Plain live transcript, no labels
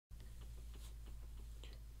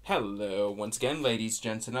Hello, once again, ladies,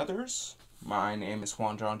 gents, and others. My name is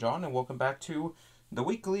Juan, and welcome back to the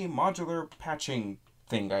weekly modular patching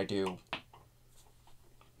thing I do.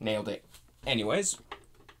 Nailed it. Anyways,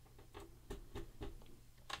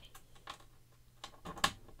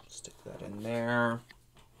 stick that in there.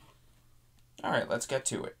 Alright, let's get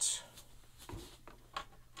to it.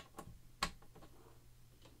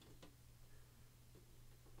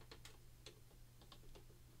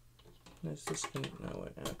 Is this gonna, no,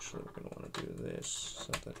 actually we're gonna want to do this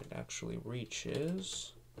so that it actually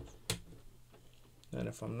reaches. And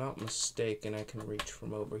if I'm not mistaken, I can reach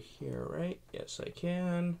from over here, right? Yes, I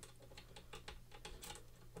can.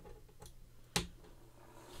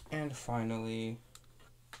 And finally,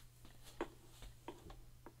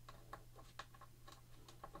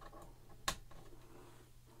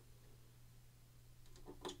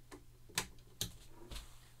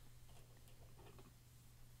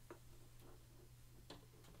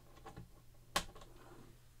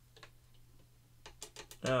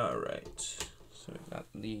 alright, so we got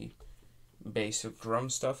the basic drum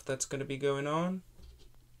stuff that's going to be going on.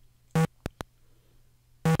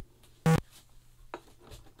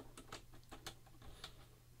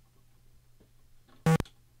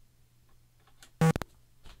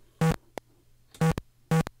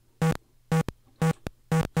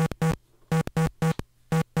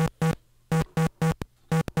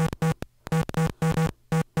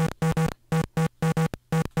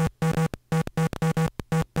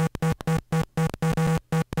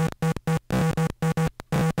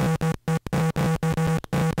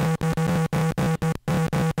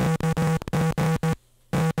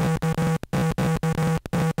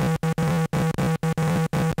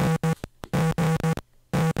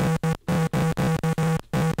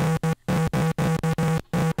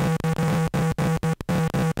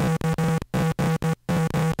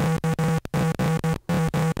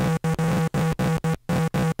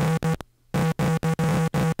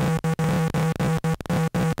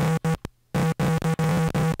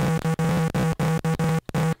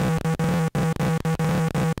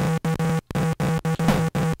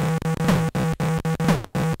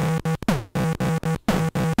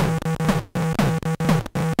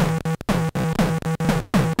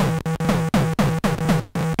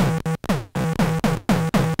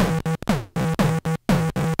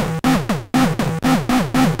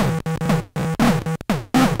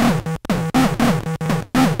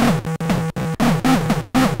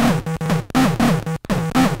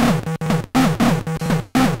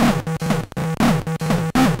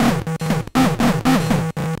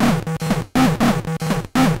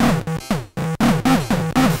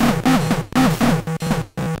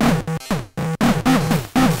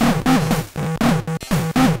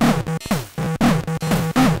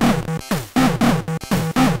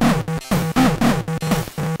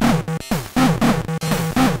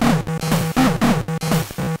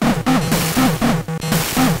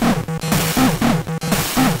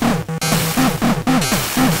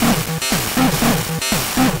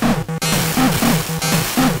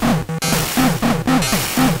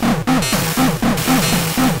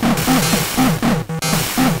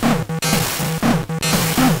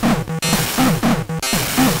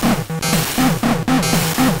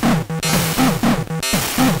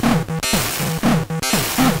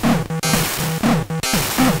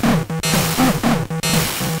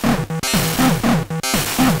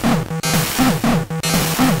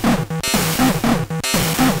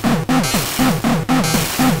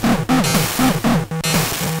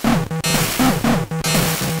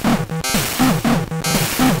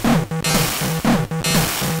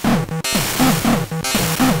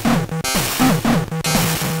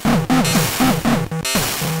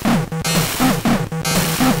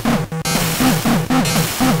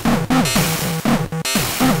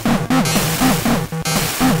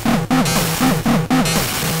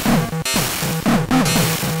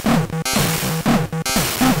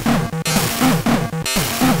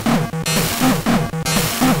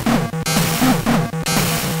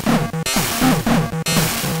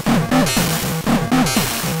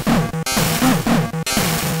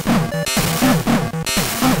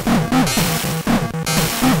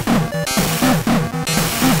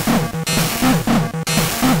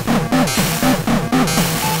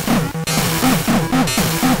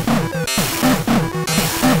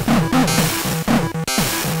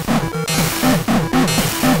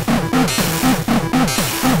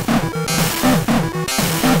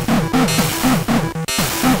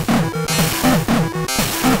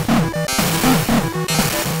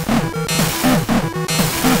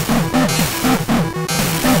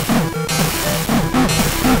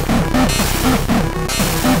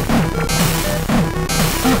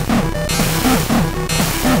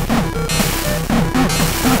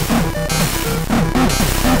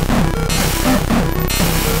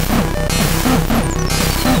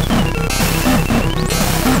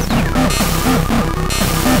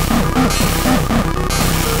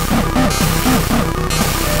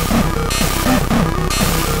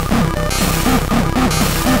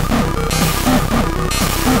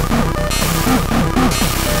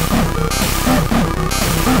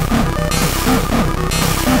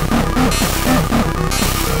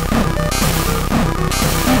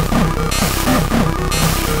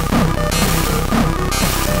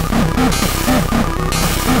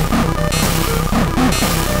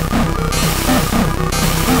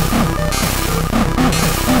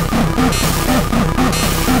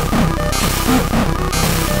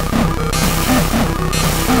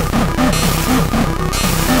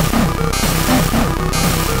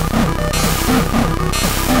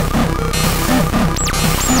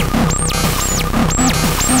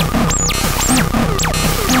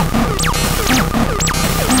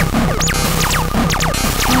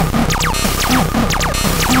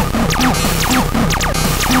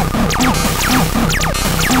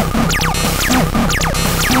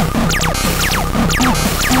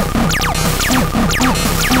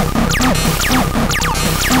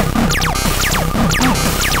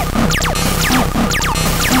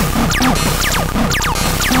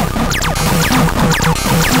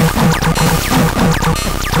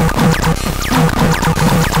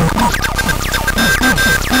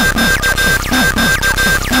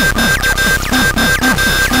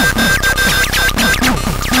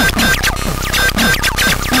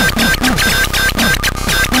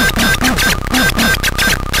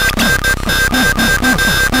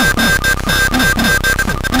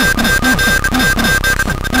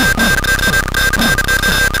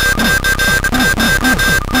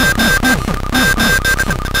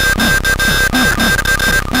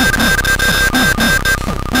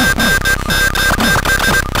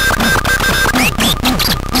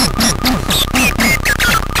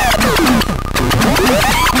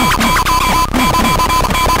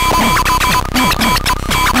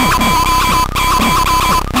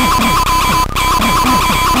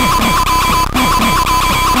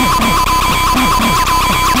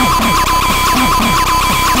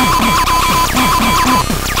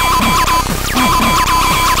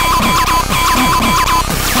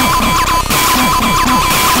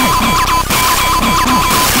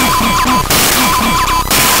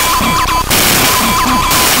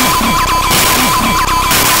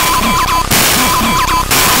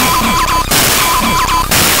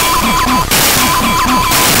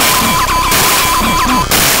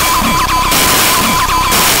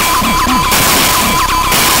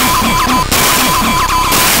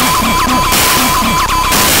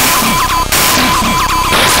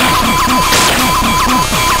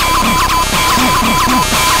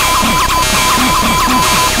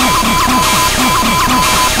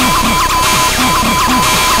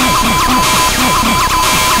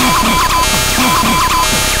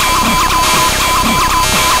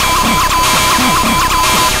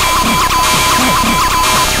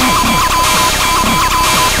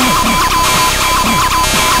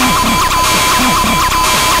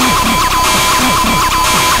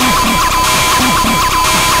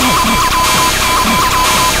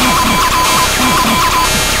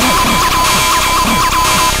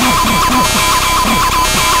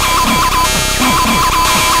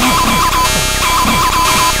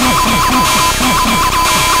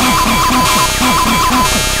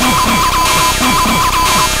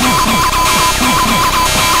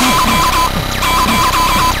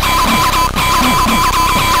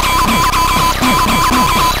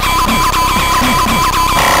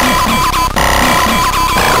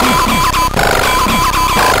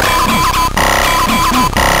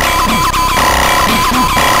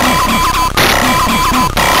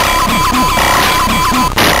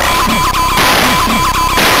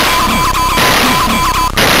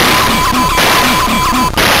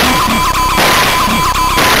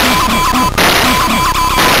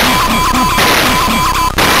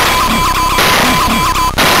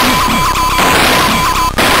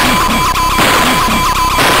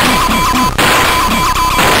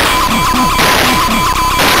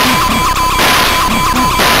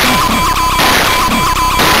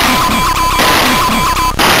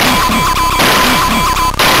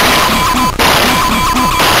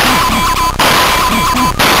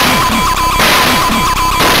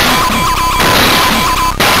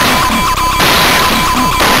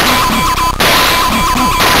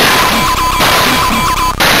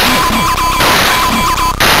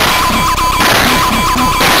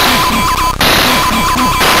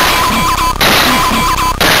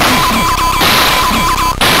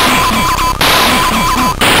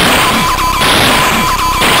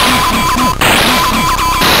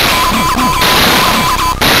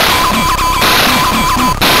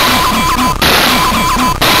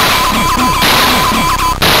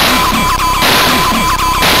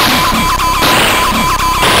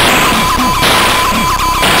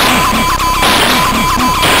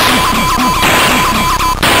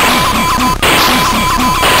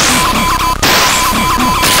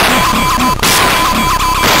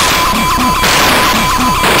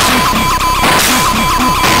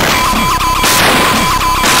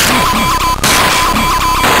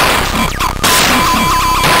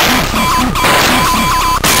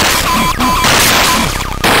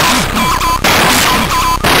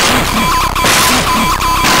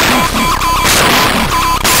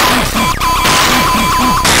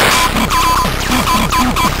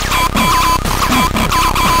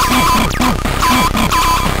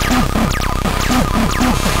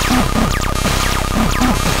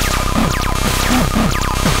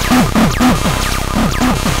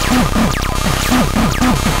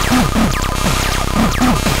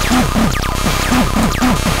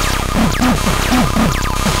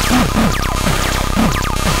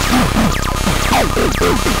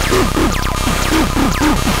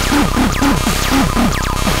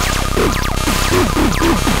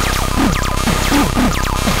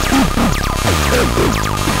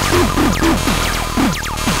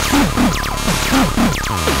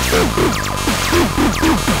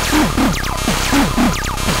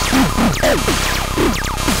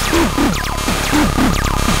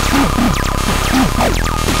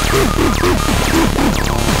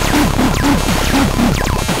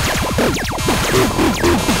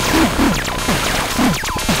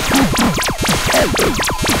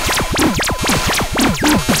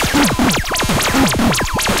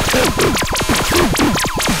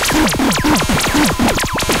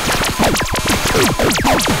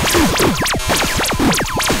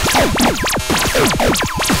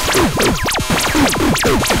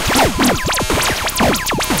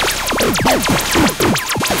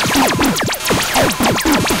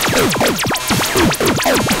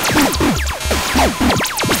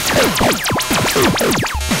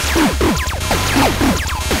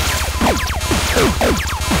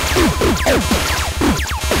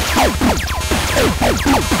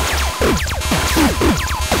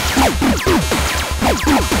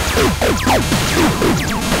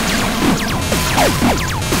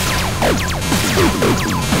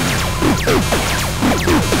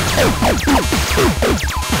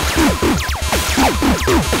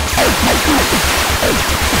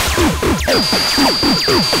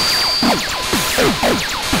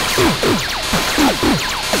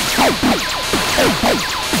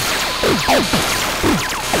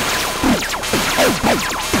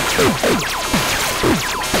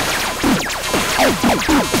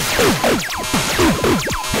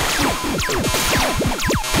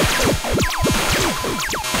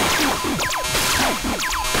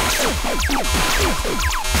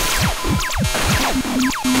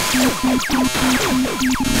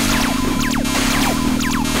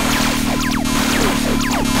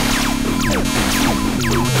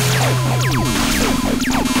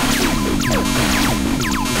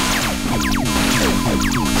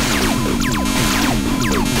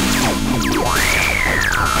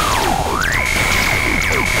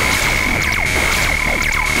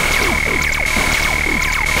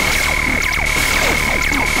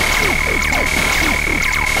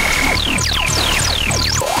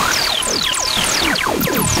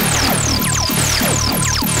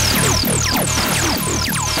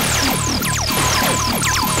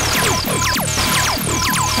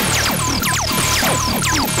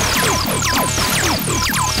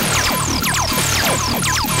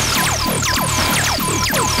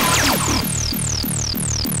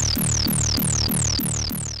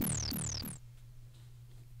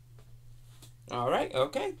 Alright,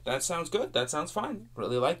 okay, that sounds good. That sounds fine.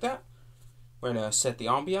 Really like that. We're going to set the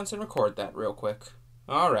ambience and record that real quick.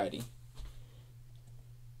 Alrighty.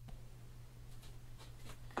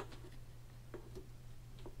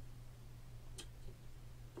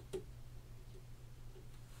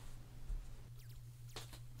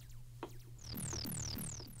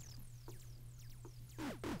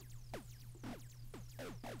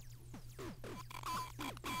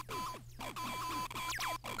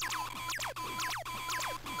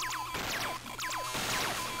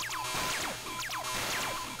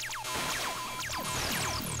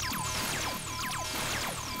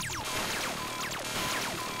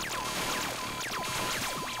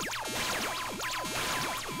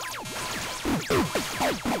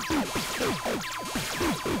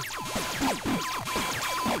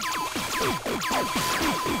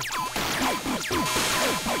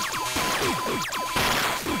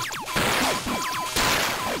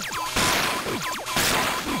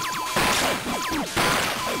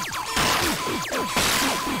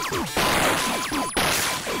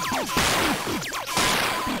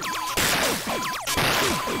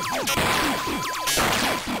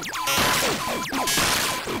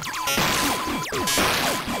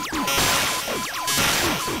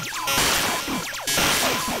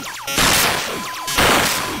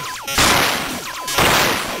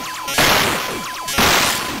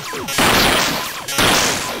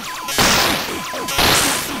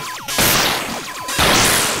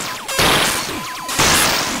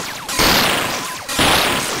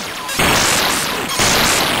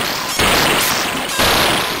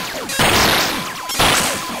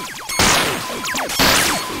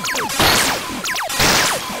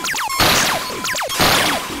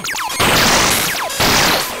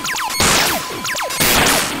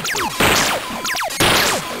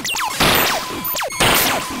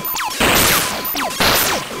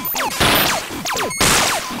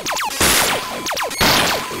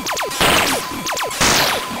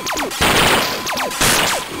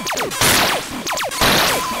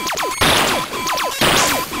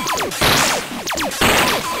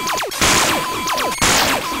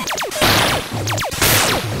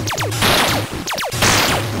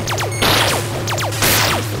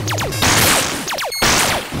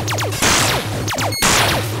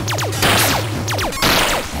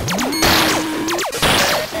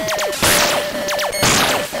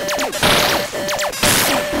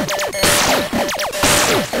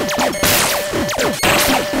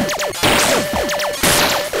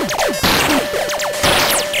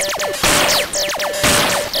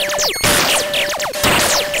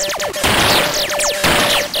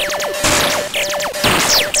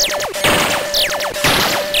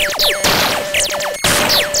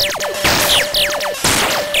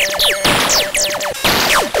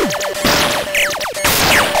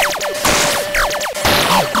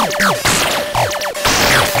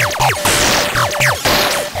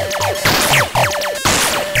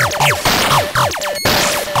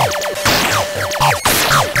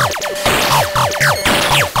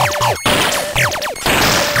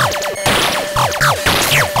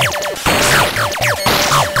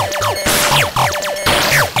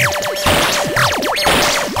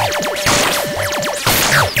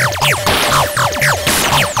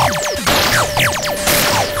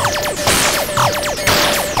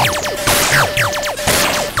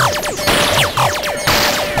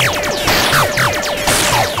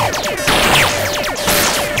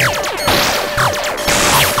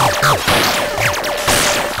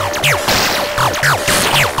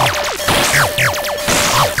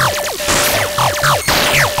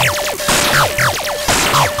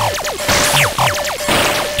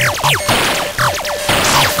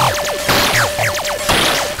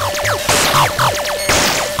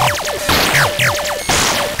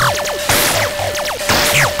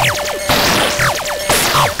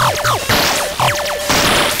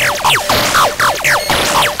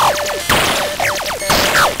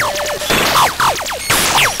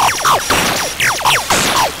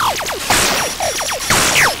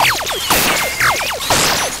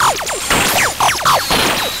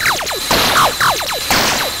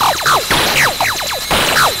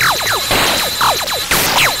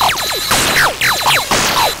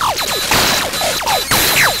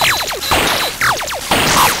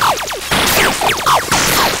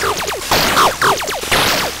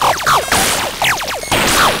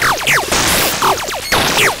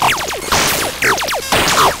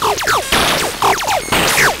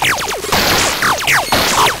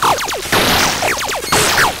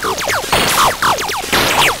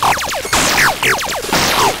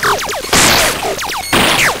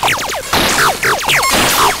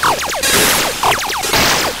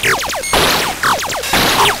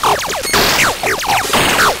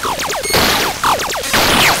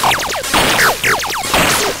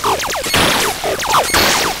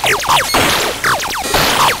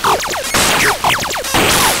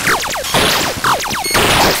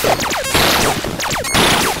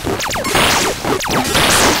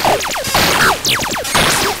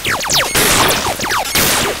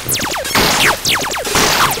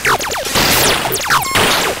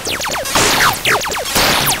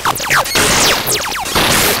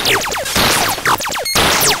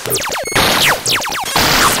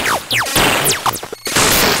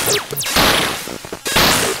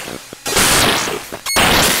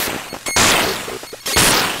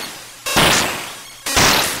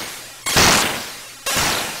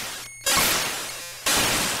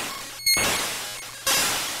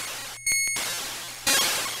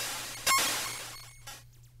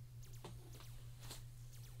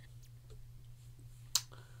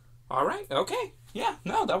 All right, okay. Yeah,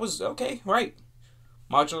 no, that was okay, right.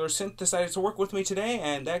 Modular Synth decided to work with me today,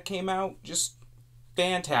 and that came out just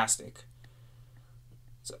fantastic.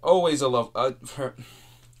 It's always a love...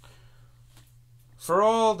 for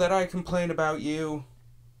all that I complain about you,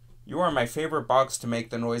 you are my favorite box to make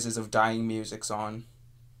the noises of dying musics on.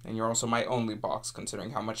 And you're also my only box,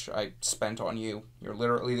 considering how much I spent on you. You're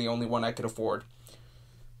literally the only one I could afford.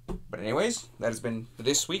 But anyways, that has been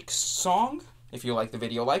this week's song. If you like the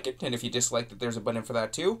video, like it. And if you dislike it, there's a button for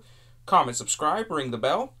that too. Comment, subscribe, ring the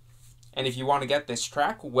bell. And if you want to get this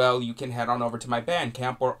track, well, you can head on over to my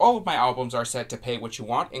Bandcamp, where all of my albums are set to pay what you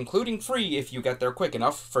want, including free if you get there quick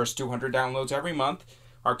enough. First 200 downloads every month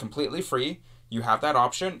are completely free. You have that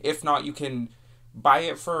option. If not, you can buy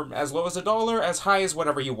it for as low as $1, as high as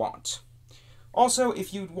whatever you want. Also,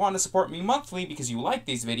 if you want to support me monthly because you like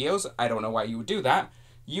these videos, I don't know why you would do that,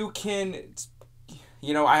 you can...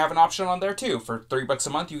 I have an option on there too. For $3 a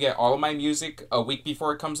month, you get all of my music a week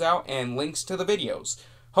before it comes out and links to the videos.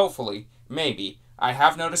 Hopefully. Maybe. I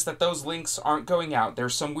have noticed that those links aren't going out.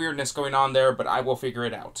 There's some weirdness going on there, but I will figure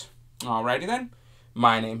it out. Alrighty then.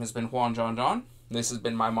 My name has been Juan. This has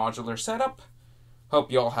been my modular setup.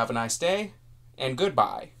 Hope you all have a nice day, and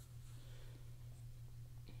goodbye.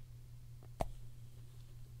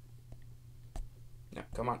 Now,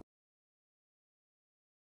 come on.